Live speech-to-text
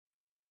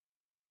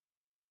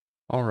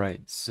All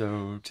right,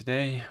 so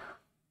today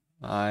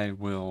I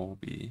will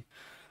be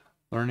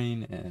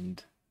learning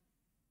and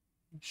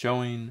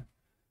showing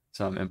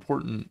some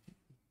important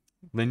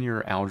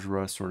linear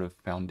algebra sort of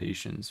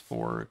foundations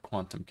for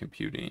quantum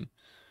computing.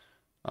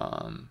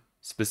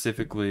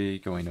 Specifically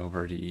going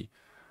over the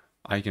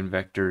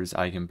eigenvectors,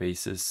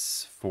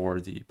 eigenbasis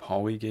for the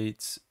Pauli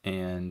gates,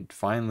 and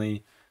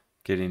finally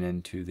getting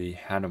into the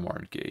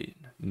Hadamard gate.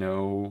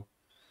 No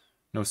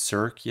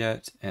circ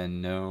yet,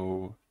 and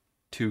no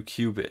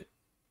 2-qubit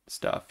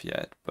stuff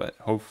yet, but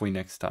hopefully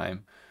next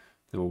time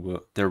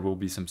there will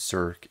be some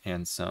circ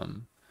and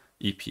some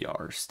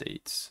EPR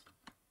states.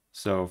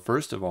 So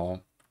first of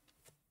all,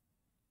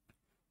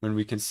 when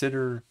we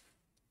consider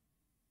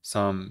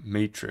some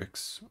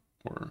matrix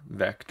or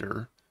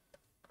vector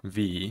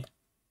V,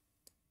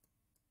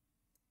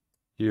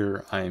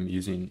 here I am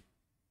using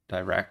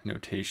Dirac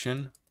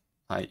notation,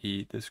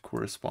 i.e. this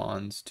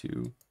corresponds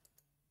to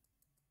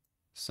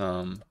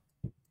some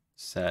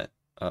set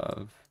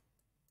of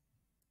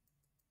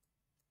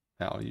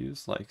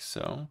values like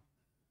so.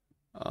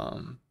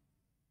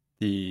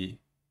 The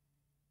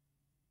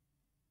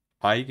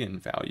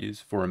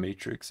eigenvalues for a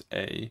matrix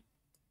A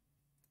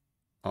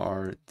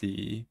are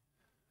the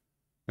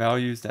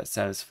values that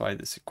satisfy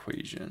this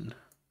equation.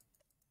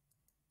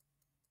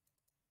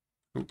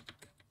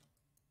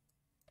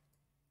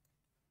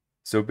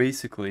 So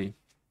basically,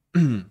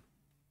 the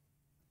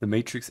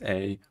matrix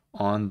A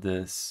on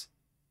this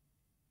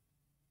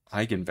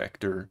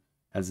eigenvector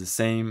has the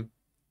same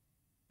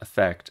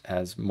effect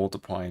as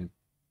multiplying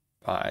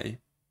by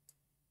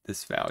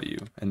this value,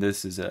 and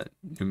this is a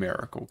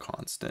numerical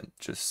constant,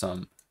 just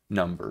some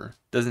number.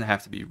 It doesn't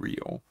have to be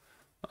real.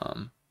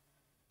 I'll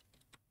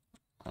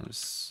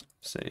just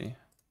say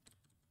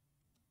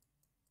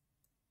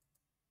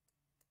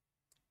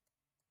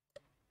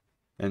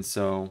and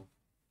so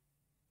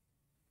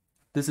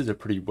this is a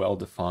pretty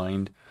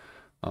well-defined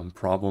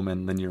problem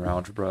in linear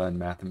algebra and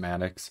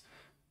mathematics,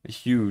 a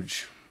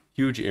huge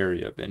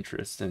area of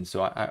interest, and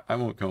so I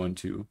won't go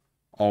into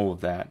all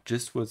of that,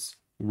 just what's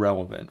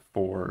relevant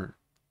for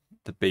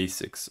the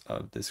basics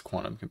of this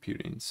quantum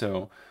computing.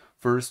 So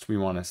first we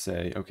want to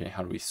say, okay,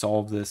 how do we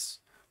solve this?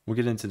 We'll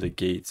get into the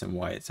gates and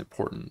why it's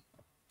important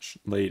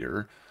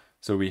later.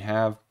 So we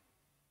have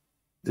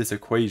this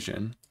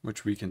equation,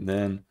 which we can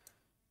then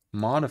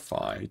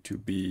modify to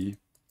be,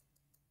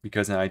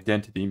 because an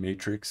identity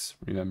matrix,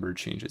 remember,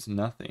 changes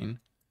nothing,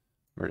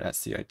 where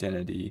that's the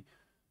identity,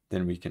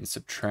 then we can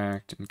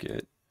subtract and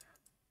get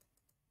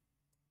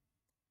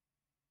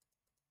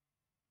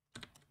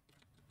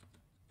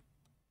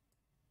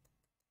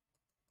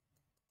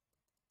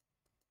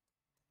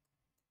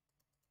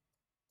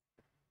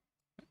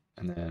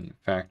and then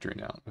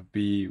factoring out of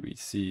B, we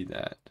see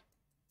that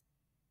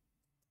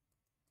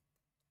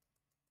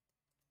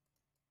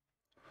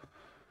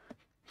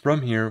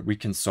from here we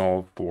can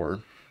solve for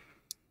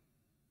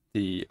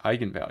the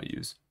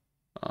eigenvalues.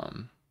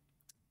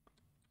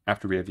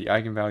 After we have the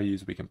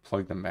eigenvalues, we can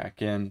plug them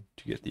back in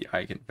to get the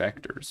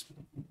eigenvectors.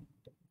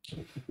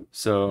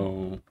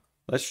 So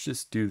let's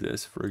just do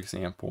this, for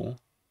example,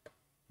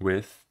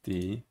 with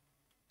the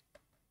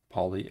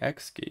Pauli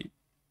X gate.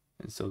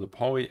 And so the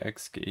Pauli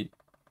X gate,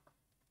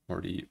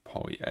 or the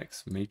Pauli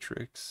X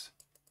matrix,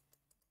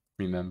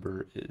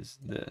 remember, is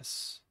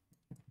this.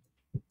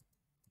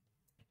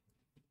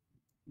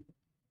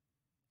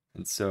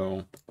 And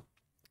so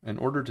in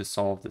order to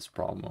solve this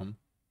problem,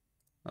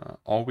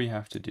 all we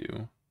have to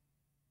do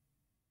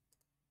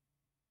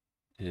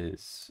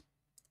is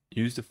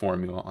use the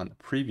formula on the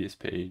previous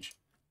page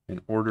in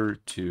order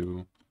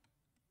to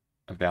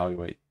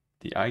evaluate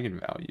the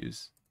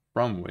eigenvalues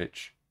from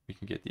which we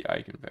can get the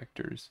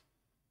eigenvectors.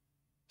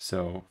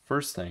 So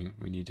first thing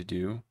we need to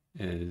do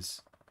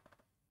is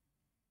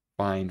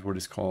find what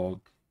is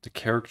called the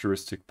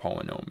characteristic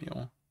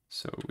polynomial.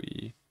 So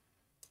we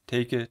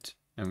take it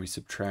and we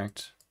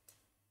subtract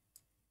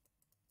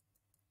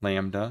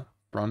lambda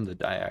from the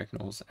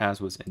diagonals, as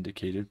was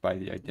indicated by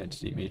the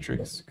identity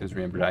matrix, because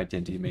remember, the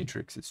identity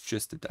matrix is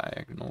just the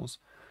diagonals.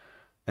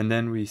 And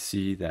then we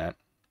see that,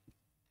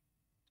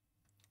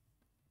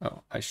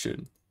 oh, it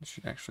should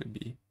actually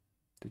be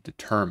the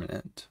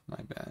determinant, my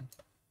bad.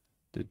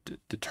 The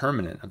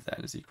determinant of that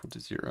is equal to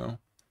 0,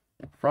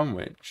 from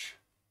which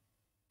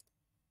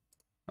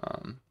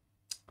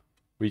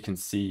we can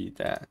see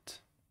that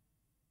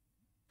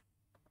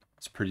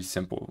it's pretty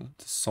simple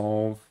to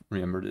solve.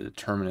 Remember, the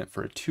determinant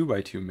for a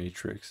 2x2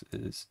 matrix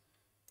is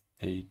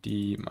AD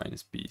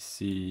minus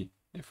BC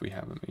if we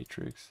have a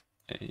matrix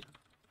A,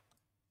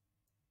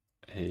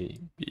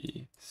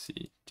 B,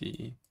 C,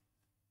 D.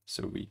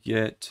 So we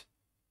get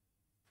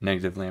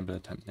negative lambda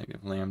times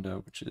negative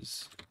lambda, which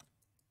is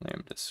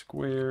lambda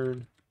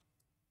squared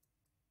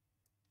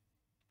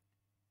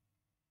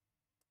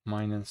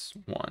minus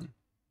 1.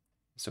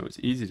 So it's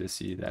easy to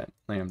see that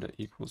lambda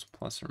equals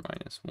plus or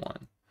minus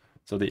 1.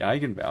 So the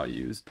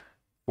eigenvalues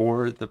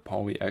for the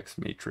Pauli X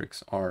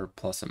matrix are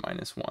plus and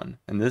minus 1.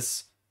 And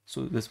this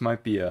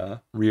might be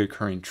a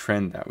reoccurring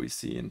trend that we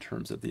see in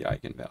terms of the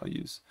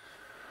eigenvalues.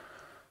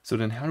 So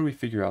then how do we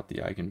figure out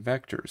the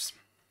eigenvectors?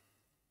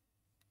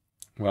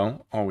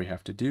 Well, all we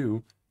have to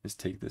do is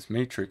take this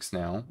matrix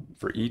now.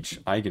 For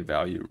each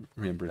eigenvalue,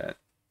 remember that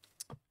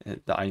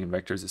the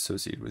eigenvector is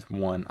associated with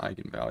one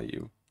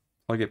eigenvalue.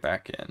 Plug it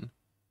back in.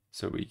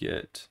 So we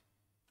get,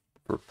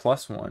 for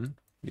plus 1,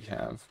 we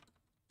have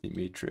the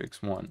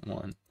matrix 1,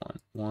 1, 1,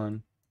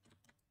 1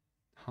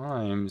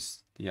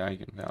 times the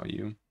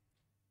eigenvalue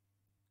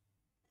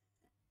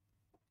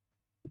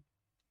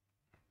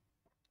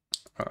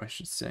I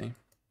should say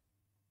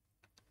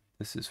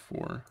this is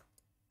for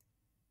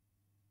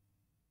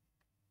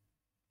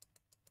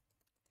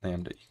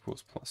lambda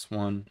equals plus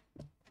 1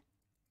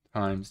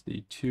 times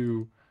the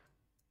two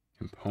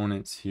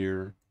components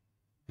here.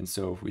 And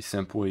so if we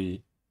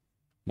simply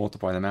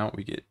multiply them out,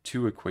 we get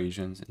two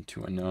equations and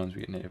two unknowns.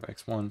 We get negative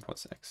x1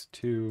 plus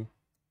x2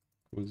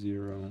 equals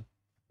 0.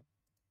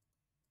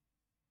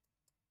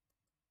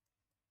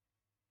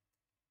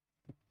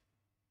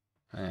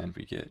 And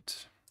we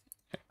get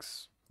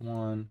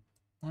x1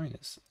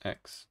 minus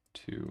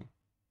x2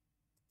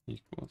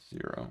 equals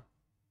 0.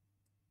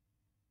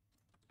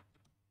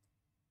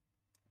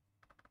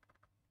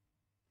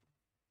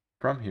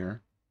 From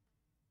here,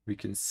 we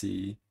can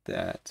see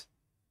that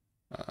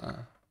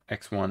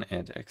x1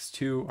 and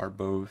x2 are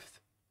both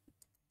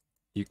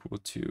equal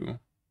to,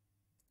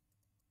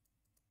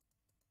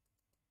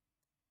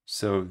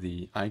 so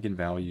the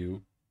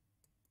eigenvalue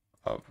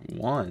of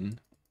 1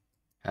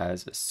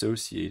 has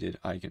associated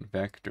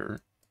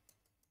eigenvector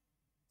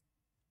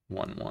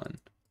 1, 1.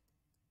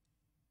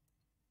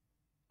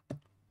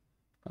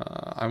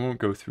 I won't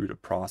go through the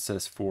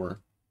process for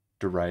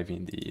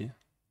deriving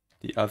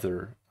the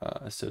other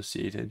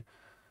associated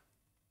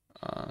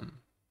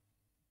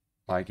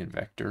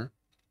eigenvector,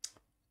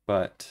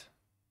 but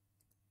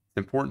it's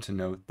important to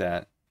note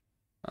that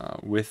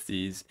with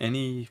these,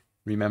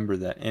 remember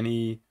that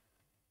any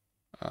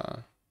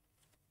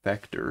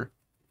vector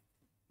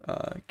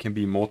can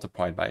be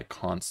multiplied by a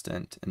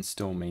constant and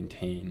still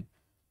maintain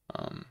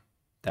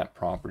that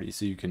property,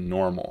 so you can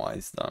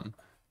normalize them.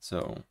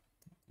 So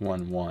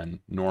 1, 1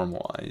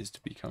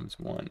 normalized becomes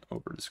 1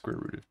 over the square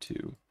root of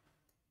 2,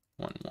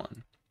 1,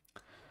 1.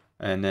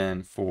 And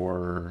then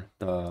for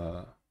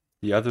the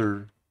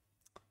other,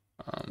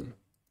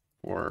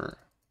 for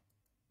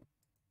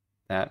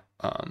that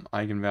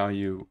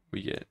eigenvalue,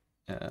 we get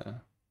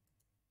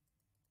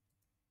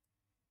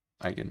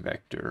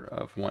eigenvector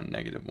of 1,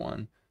 negative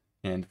 1.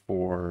 And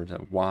for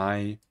the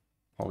y,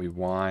 Pauli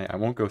y, I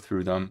won't go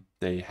through them.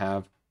 They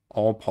have,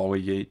 all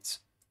Pauli gates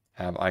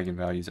have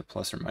eigenvalues of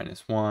plus or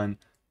minus 1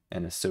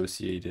 and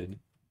associated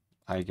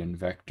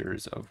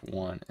eigenvectors of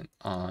 1 and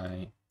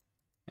I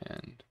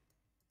and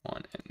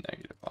 1 and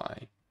negative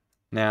I.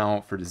 Now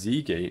for the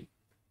z gate,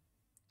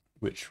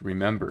 which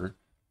remember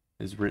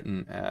is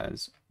written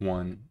as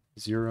 1,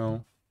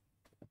 0,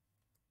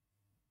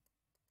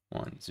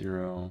 1,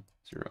 0,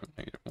 0,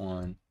 negative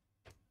 1.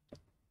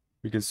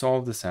 We can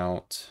solve this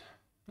out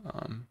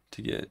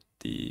to get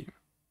the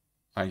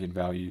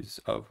eigenvalues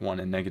of 1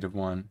 and negative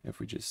 1 if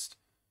we just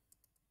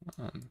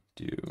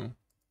do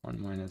 1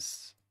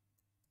 minus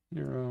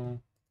 0,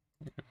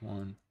 negative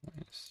 1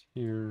 minus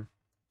here,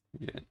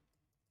 we get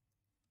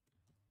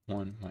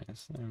 1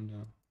 minus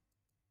lambda,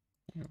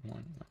 negative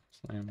 1 minus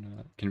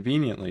lambda.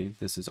 Conveniently,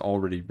 this is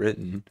already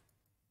written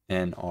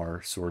in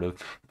our sort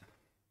of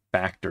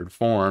factored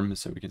form,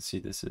 so we can see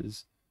this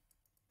is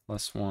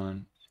plus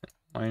 1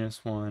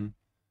 minus 1.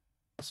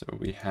 So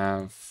we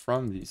have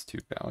from these two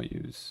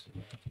values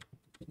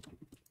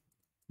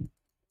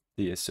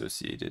the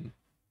associated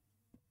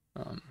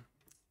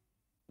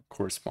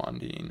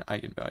corresponding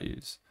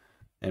eigenvalues.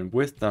 And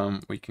with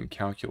them, we can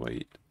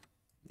calculate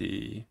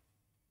the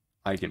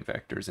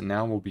eigenvectors. And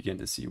now we'll begin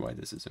to see why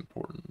this is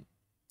important.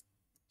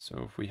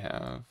 So if we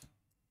have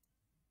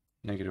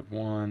negative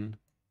 1,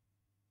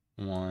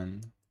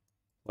 1,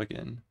 plug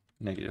in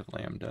negative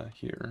lambda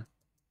here,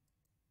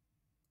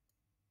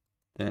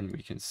 then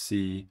we can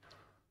see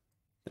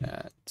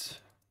that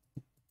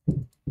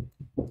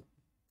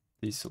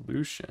the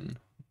solution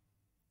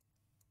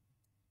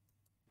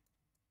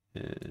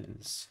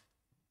is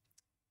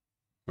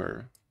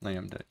where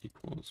lambda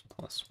equals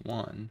plus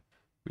 1,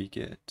 we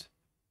get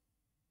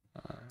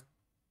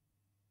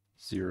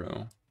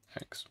 0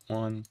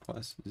 x1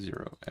 plus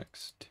 0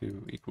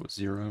 x2 equals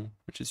 0,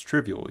 which is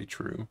trivially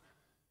true,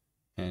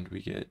 and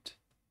we get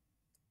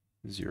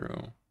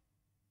 0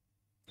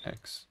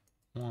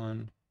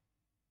 x1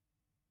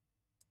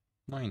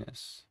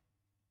 minus,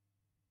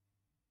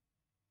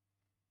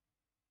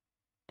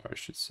 or I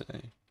should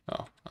say,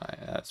 oh,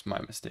 that's my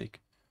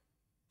mistake,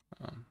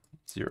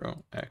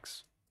 0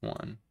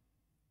 x1,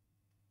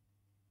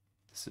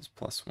 this is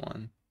plus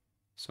 1,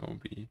 so it'll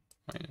be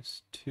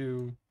minus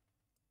 2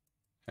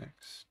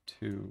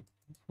 x2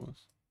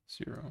 equals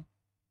 0.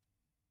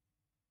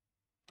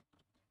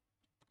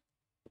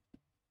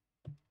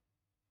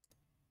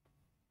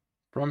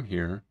 From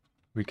here,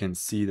 we can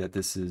see that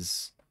this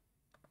is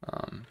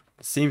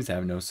seems to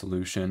have no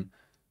solution,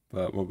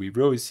 but what we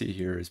really see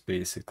here is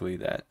basically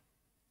that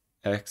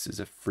x is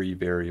a free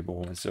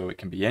variable, and so it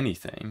can be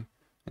anything.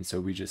 And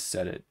so we just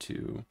set it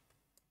to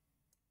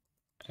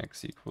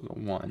x equal to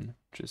 1,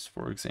 just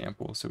for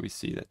example. So we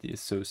see that the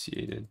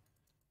associated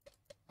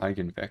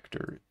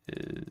eigenvector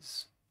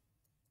is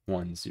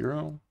 1,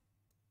 0,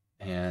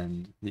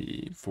 and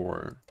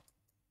for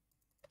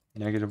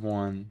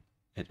 -1,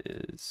 it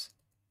is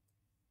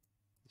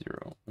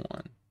 0,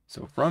 1.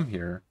 So from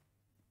here,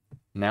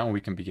 now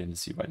we can begin to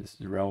see why this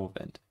is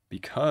relevant,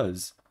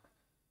 because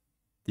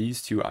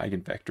these two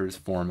eigenvectors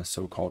form a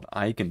so-called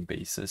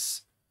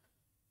eigenbasis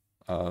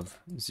of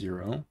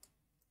 0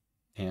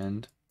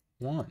 and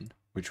 1,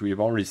 which we have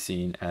already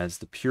seen as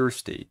the pure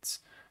states.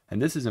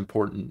 And this is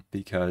important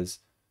because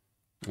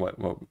what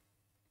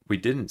we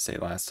didn't say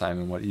last time,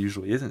 and what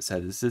usually isn't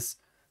said, is this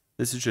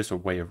is just a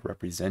way of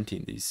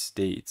representing these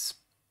states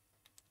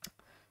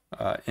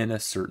in a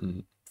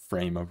certain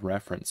frame of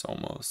reference,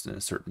 almost in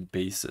a certain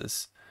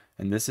basis.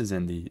 And this is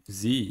in the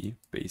Z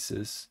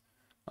basis,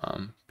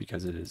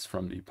 because it is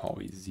from the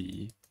Pauli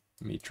Z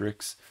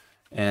matrix.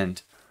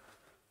 And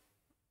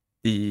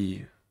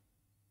the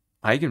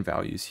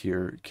eigenvalues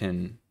here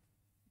can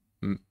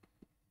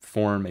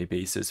form a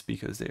basis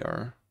because they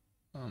are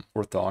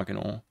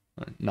orthogonal,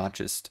 not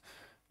just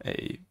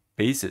a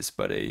basis,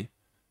 but a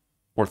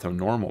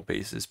orthonormal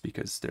basis,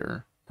 because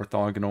they're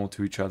orthogonal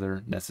to each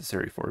other,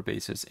 necessary for a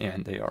basis,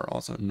 and they are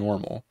also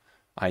normal,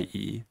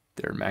 i.e.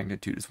 their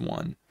magnitude is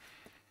 1.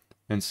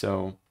 And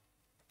so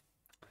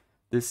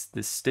this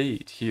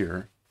state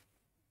here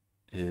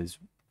is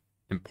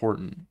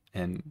important,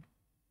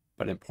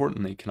 but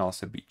importantly can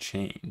also be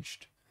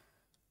changed.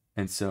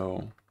 And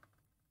so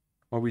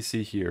what we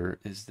see here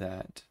is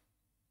that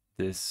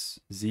this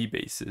Z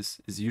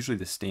basis is usually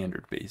the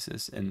standard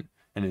basis, and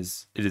it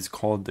is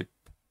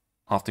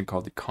often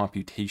called the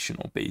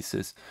computational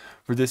basis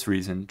for this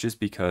reason, just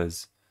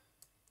because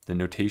the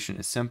notation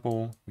is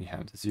simple. We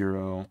have the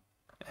 0,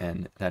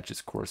 and that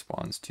just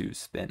corresponds to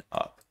spin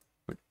up,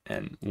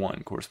 and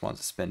 1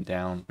 corresponds to spin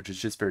down, which is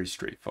just very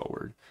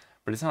straightforward.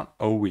 But it's not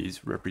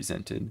always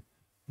represented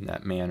in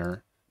that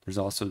manner. There's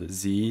also the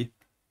Z.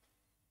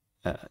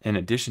 In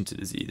addition to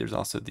the Z, there's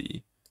also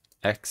the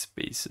X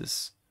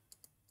basis,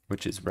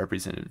 which is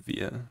represented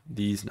via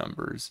these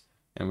numbers.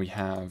 And we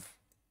have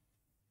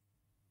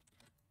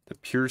the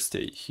pure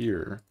state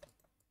here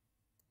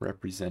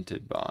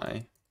represented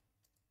by,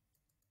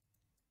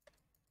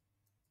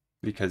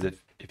 because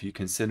if you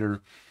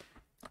consider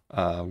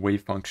a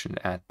wave function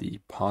at the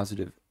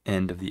positive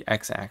end of the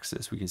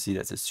x-axis, we can see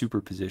that's a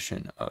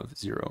superposition of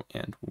 0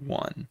 and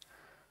 1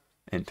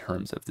 in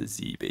terms of the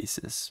Z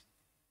basis.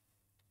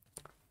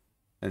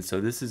 And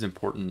so this is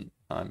important.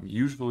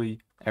 Usually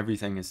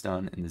everything is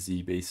done in the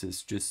Z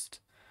basis just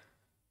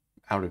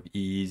out of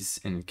ease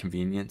and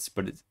convenience,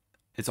 but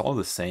it's all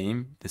the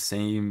same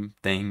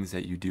things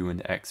that you do in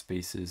the X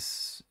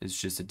basis. Is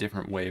just a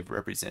different way of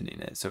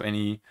representing it. So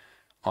any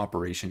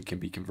operation can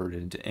be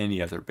converted into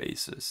any other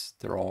basis.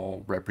 They're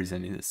all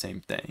representing the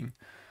same thing.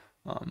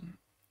 And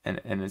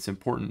it's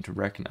important to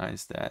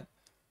recognize that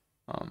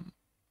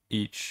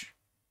each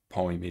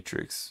Pauli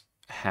matrix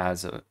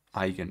has an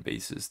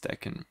eigenbasis that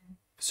can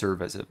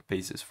serve as a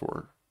basis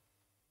for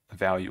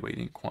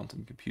evaluating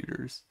quantum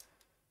computers.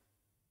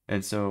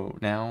 And so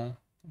now,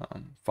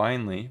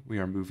 finally, we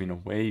are moving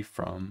away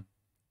from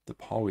the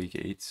Pauli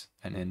gates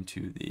and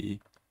into the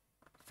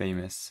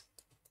famous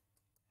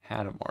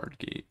Hadamard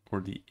Gate, or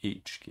the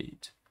H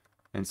gate.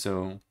 And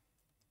so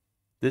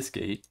this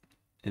gate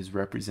is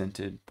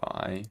represented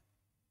by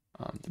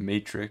the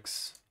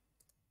matrix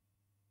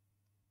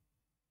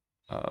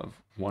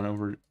of 1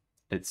 over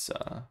the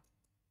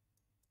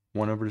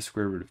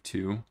square root of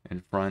 2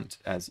 in front,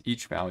 as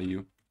each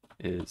value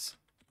is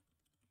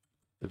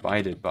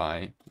divided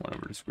by 1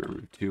 over the square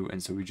root of 2.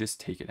 And so we just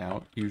take it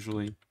out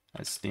usually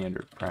as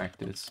standard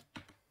practice.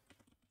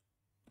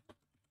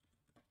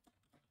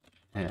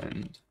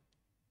 And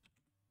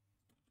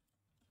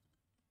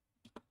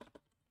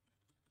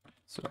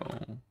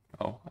so,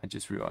 I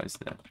just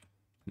realized that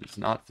it's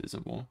not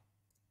visible.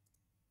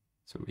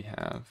 So we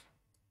have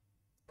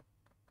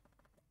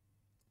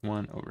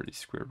 1 over the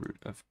square root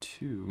of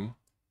 2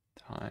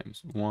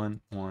 times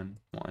 1, 1,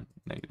 1,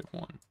 negative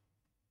 1.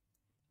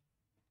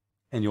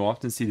 And you'll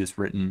often see this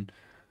written,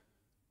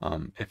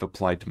 if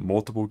applied to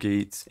multiple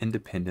gates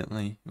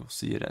independently, you'll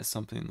see it as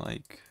something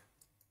like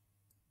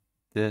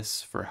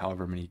this for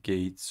however many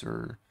gates,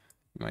 or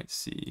you might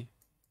see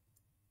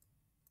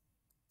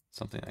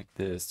something like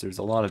this. There's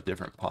a lot of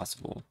different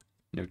possible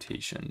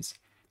notations.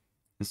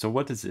 And so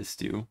what does this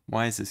do?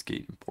 Why is this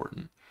gate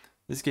important?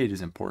 This gate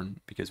is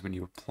important because when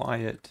you apply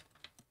it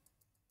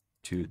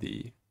to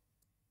the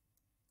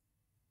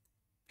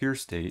pure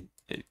state,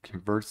 it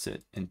converts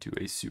it into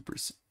a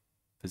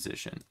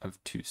superposition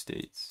of 2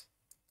 states.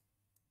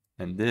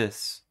 And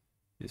this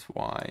is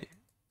why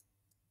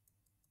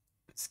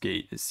this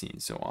gate is seen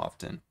so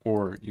often.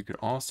 Or you could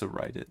also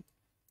write it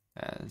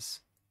as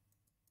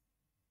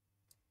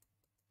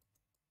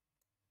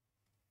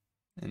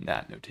in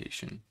that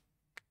notation.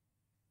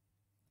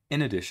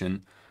 In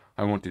addition,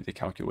 I won't do the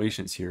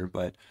calculations here,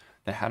 but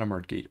the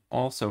Hadamard Gate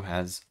also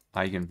has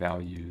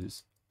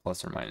eigenvalues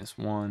plus or minus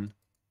 1,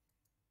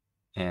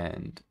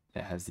 and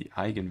it has the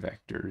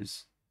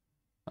eigenvectors,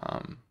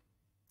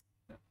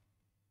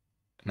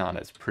 not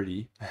as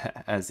pretty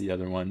as the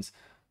other ones,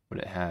 but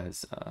it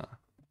has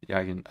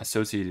the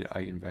associated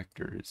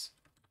eigenvectors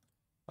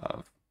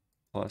of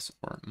plus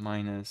or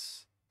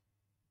minus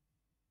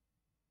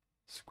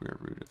square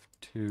root of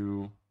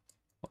 2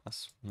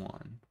 plus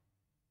 1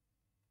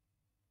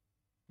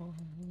 over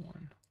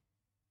 1.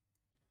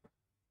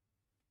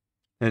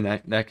 And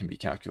that can be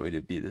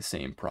calculated to be the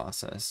same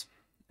process.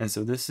 And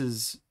so this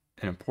is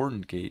an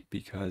important gate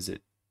because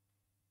it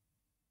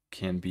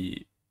can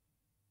be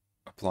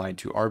applied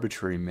to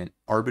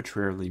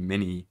arbitrarily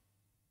many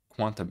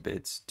quantum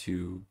bits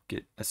to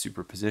get a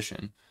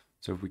superposition.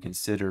 So if we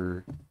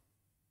consider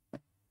the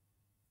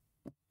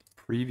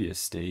previous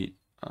state,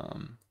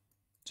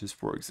 just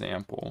for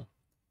example,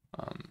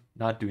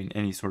 not doing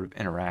any sort of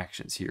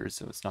interactions here,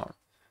 so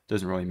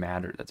doesn't really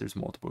matter that there's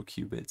multiple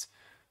qubits.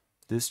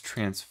 This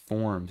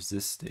transforms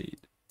this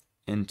state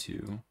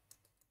into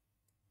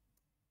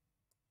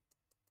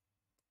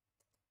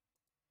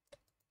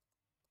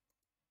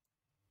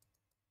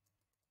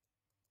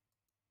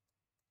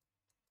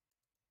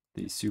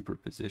the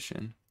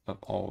superposition of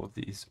all of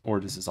these, or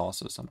this is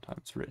also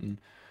sometimes written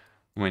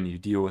when you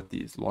deal with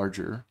these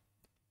larger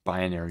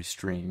binary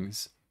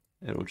strings,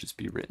 it'll just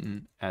be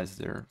written as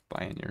their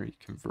binary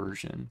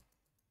conversion.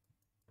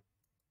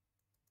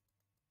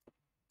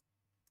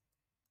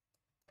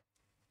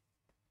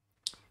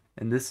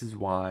 And this is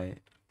why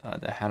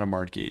the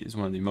Hadamard gate is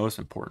one of the most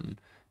important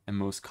and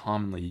most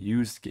commonly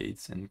used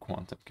gates in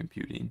quantum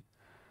computing.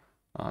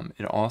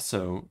 It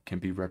also can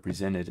be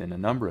represented in a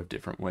number of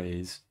different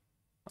ways.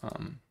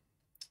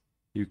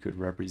 You could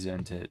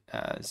represent it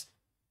as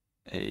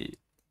a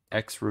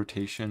X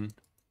rotation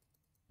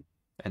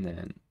and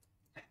then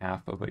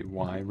half of a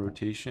Y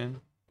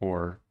rotation,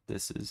 or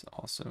this is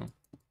also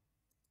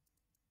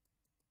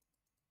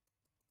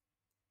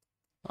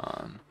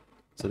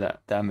so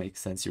that makes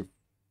sense.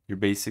 You're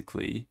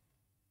basically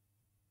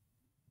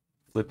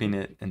flipping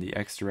it in the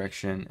X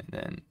direction and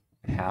then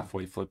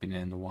halfway flipping it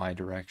in the Y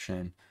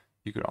direction.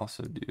 You could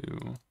also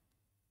do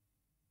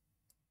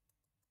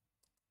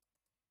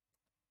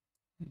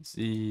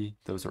Z.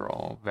 Those are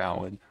all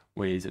valid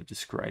ways of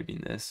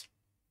describing this.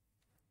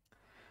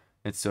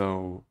 And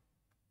so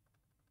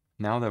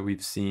now that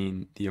we've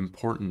seen the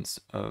importance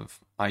of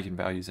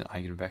eigenvalues and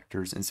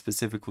eigenvectors, and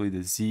specifically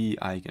the Z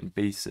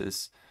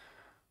eigenbasis,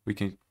 we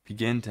can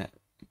begin to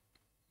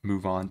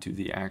move on to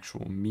the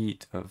actual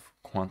meat of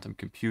quantum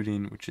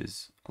computing, which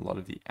is a lot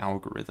of the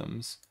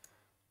algorithms.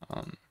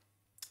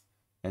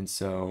 And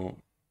so,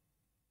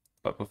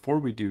 but before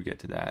we do get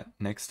to that,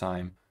 next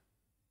time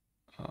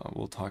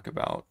we'll talk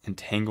about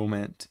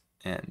entanglement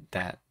and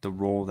the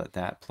role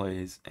that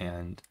plays,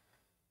 and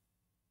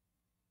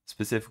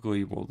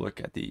specifically we'll look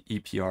at the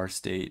EPR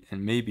state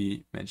and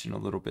maybe mention a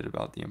little bit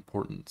about the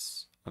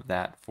importance of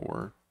that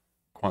for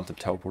quantum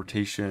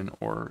teleportation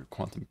or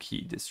quantum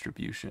key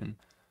distribution.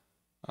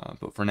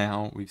 But for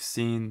now, we've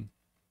seen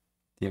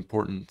the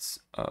importance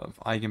of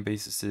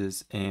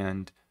eigenbases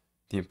and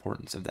the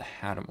importance of the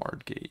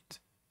Hadamard gate,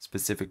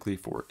 specifically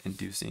for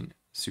inducing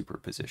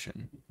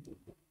superposition.